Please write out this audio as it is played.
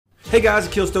Hey guys,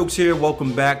 Akil Stokes here.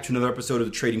 Welcome back to another episode of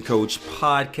the Trading Coach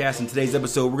Podcast. In today's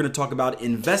episode, we're going to talk about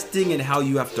investing and how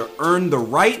you have to earn the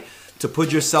right to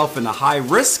put yourself in a high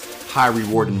risk, high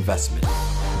reward investment.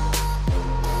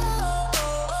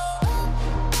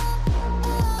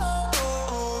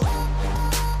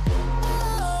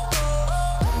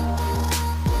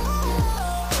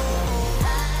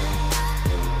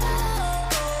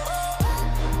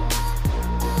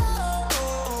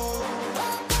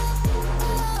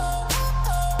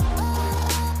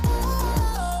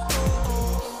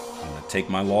 Take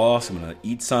my loss, I'm going to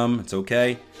eat some, it's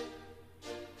okay.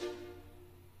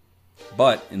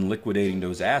 But in liquidating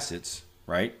those assets,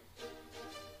 right,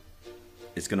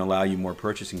 it's going to allow you more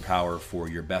purchasing power for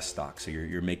your best stock. So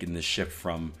you're making this shift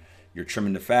from you're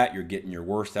trimming the fat, you're getting your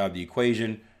worst out of the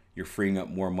equation, you're freeing up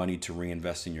more money to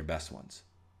reinvest in your best ones.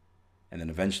 And then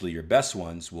eventually your best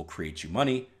ones will create you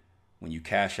money. When you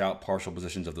cash out partial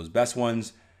positions of those best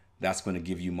ones, that's going to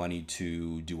give you money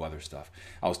to do other stuff.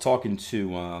 I was talking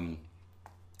to...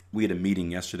 we had a meeting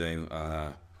yesterday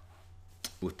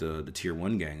with the Tier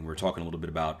 1 gang. We were talking a little bit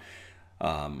about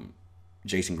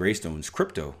Jason Graystone's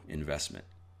crypto investment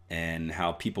and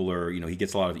how people are, he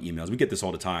gets a lot of emails. We get this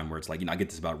all the time where it's like, I get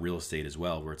this about real estate as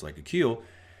well, where it's like, Akil,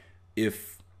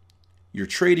 if your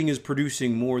trading is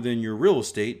producing more than your real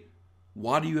estate,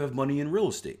 why do you have money in real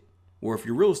estate? Or if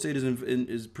your real estate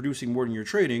is producing more than your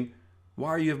trading,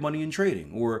 why do you have money in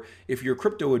trading? Or if your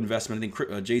crypto investment, I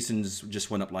think Jason's just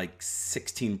went up like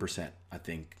 16%, I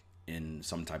think, in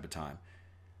some type of time.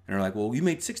 And they're like, well, you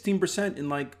made 16% in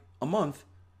like a month,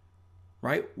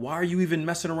 right? Why are you even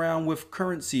messing around with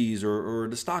currencies or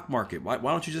the stock market? Why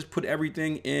don't you just put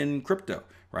everything in crypto,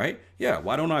 right? Yeah,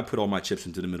 why don't I put all my chips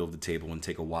into the middle of the table and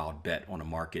take a wild bet on a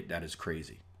market that is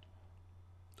crazy?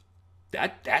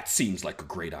 That seems like a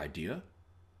great idea,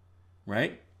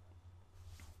 right?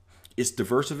 It's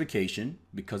diversification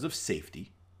because of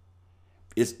safety.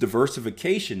 It's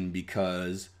diversification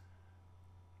because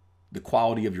the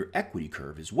quality of your equity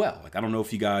curve as well. Like, I don't know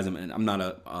if you guys, I'm not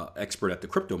an expert at the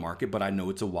crypto market, but I know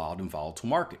it's a wild and volatile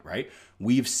market, right?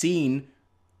 We've seen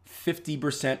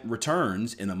 50%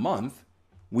 returns in a month.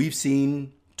 We've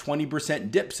seen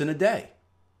 20% dips in a day.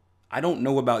 I don't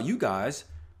know about you guys.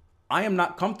 I am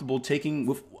not comfortable taking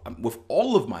with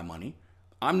all of my money.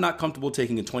 I'm not comfortable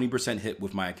taking a 20% hit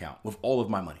with my account, with all of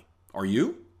my money. Are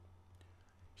you?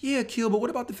 Yeah, Akil, but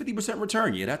what about the 50%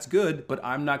 return? Yeah, that's good, but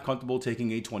I'm not comfortable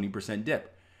taking a 20%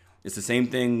 dip. It's the same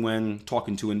thing when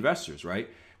talking to investors, right?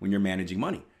 When you're managing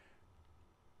money.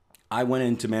 I went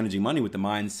into managing money with the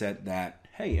mindset that,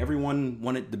 hey, everyone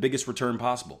wanted the biggest return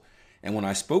possible. And when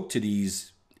I spoke to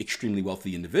these extremely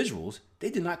wealthy individuals,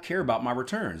 they did not care about my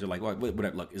returns. They're like, well,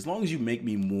 look, as long as you make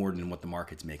me more than what the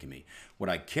market's making me, what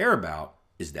I care about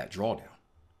is that drawdown.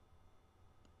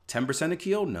 10%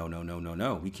 Akil?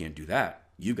 No. We can't do that.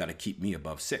 You got to keep me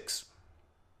above 6.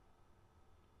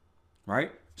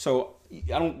 Right? So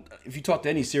if you talk to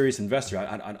any serious investor,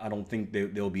 I don't think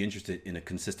they'll be interested in a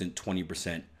consistent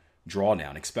 20%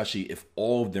 drawdown, especially if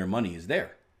all of their money is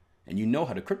there. And you know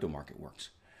how the crypto market works.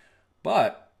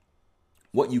 But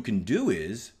what you can do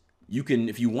is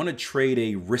if you want to trade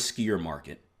a riskier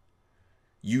market,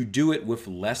 you do it with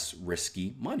less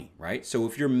risky money, right? So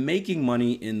if you're making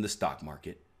money in the stock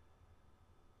market,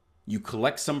 you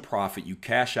collect some profit, you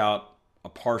cash out a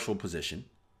partial position,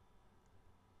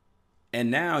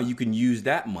 and now you can use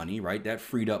that money, right, that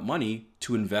freed up money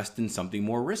to invest in something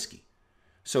more risky.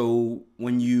 So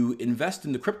when you invest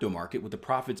in the crypto market with the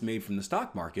profits made from the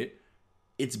stock market,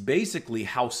 it's basically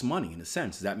house money in a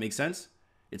sense. Does that make sense?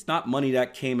 It's not money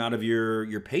that came out of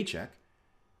your paycheck.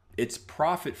 It's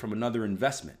profit from another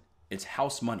investment. It's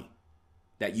house money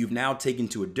that you've now taken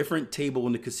to a different table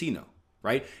in the casino,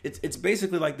 right? It's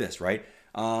basically like this, right?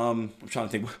 I'm trying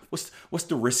to think what's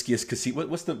the riskiest casino?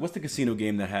 What's the casino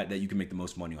game that you can make the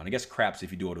most money on? I guess craps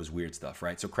if you do all those weird stuff,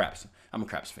 right? So craps. I'm a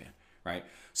craps fan, right?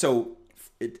 So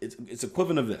it's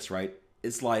equivalent of this, right?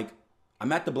 It's like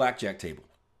I'm at the blackjack table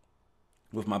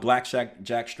with my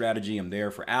blackjack strategy. I'm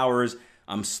there for hours.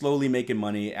 I'm slowly making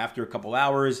money. After a couple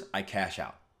hours, I cash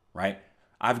out. Right?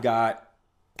 I've got,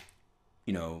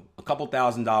 a couple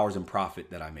 $1,000s in profit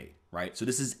that I made, right? So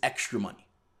this is extra money.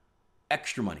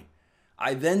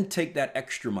 I then take that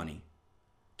extra money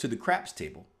to the craps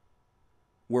table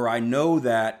where I know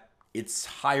that it's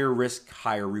higher risk,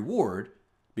 higher reward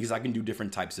because I can do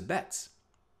different types of bets.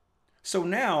 So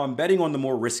now I'm betting on the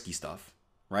more risky stuff,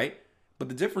 right? But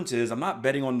the difference is I'm not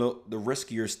betting on the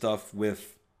riskier stuff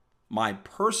with my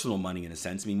personal money in a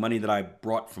sense, I mean money that I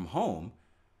brought from home.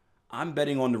 I'm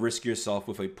betting on the riskier stuff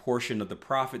with a portion of the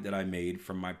profit that I made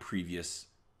from my previous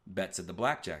bets at the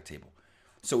blackjack table.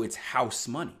 So it's house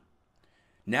money.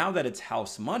 Now that it's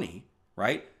house money,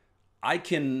 right? I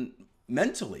can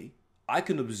mentally, I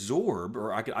can absorb,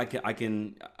 or I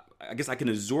guess I can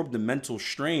absorb the mental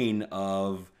strain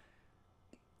of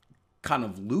kind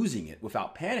of losing it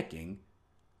without panicking,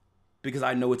 because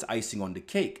I know it's icing on the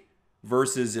cake.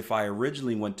 Versus if I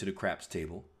originally went to the craps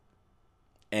table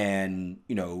and,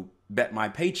 bet my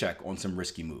paycheck on some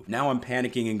risky move. Now I'm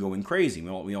panicking and going crazy.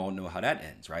 We all know how that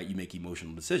ends, right? You make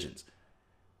emotional decisions.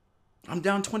 I'm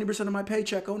down 20% of my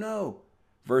paycheck. Oh no.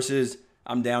 Versus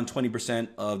I'm down 20%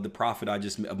 of the profit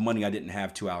of money I didn't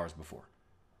have 2 hours before.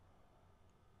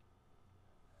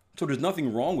 So there's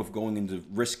nothing wrong with going into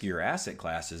riskier asset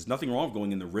classes. Nothing wrong with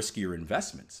going into riskier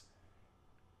investments.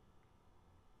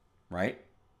 Right?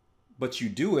 But you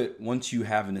do it once you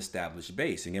have an established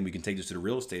base. Again, we can take this to the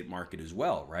real estate market as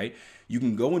well, right? You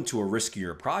can go into a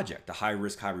riskier project, a high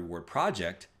risk, high reward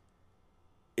project,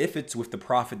 if it's with the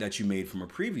profit that you made from a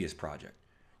previous project.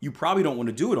 You probably don't want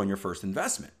to do it on your first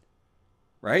investment,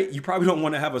 right? You probably don't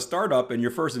want to have a startup and your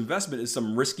first investment is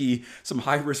some risky, some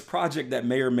high risk project that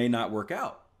may or may not work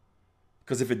out.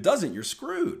 Because if it doesn't, you're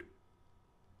screwed.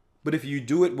 But if you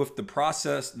do it with the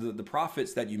process, the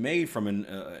profits that you made from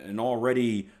an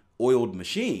already oiled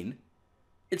machine,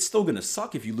 it's still going to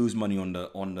suck if you lose money on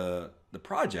the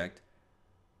project,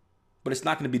 but it's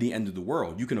not going to be the end of the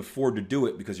world. You can afford to do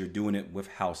it because you're doing it with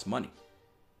house money.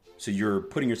 So you're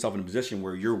putting yourself in a position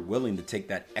where you're willing to take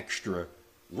that extra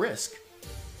risk,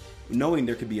 knowing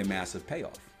there could be a massive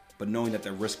payoff, but knowing that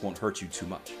risk won't hurt you too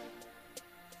much.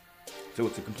 So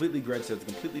it's a completely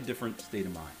different state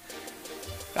of mind.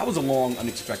 That was a long,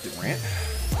 unexpected rant.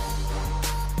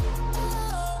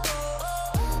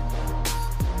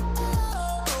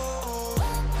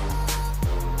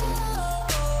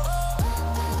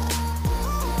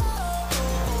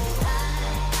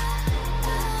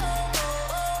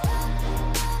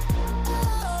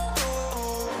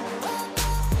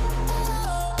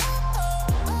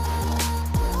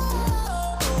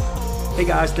 Hey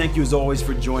guys, thank you as always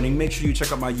for joining. Make sure you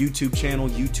check out my YouTube channel,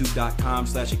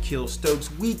 youtube.com/Akil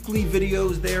Stokes. Weekly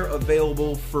videos there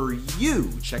available for you.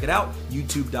 Check it out,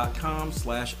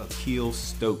 youtube.com/Akil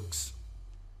Stokes.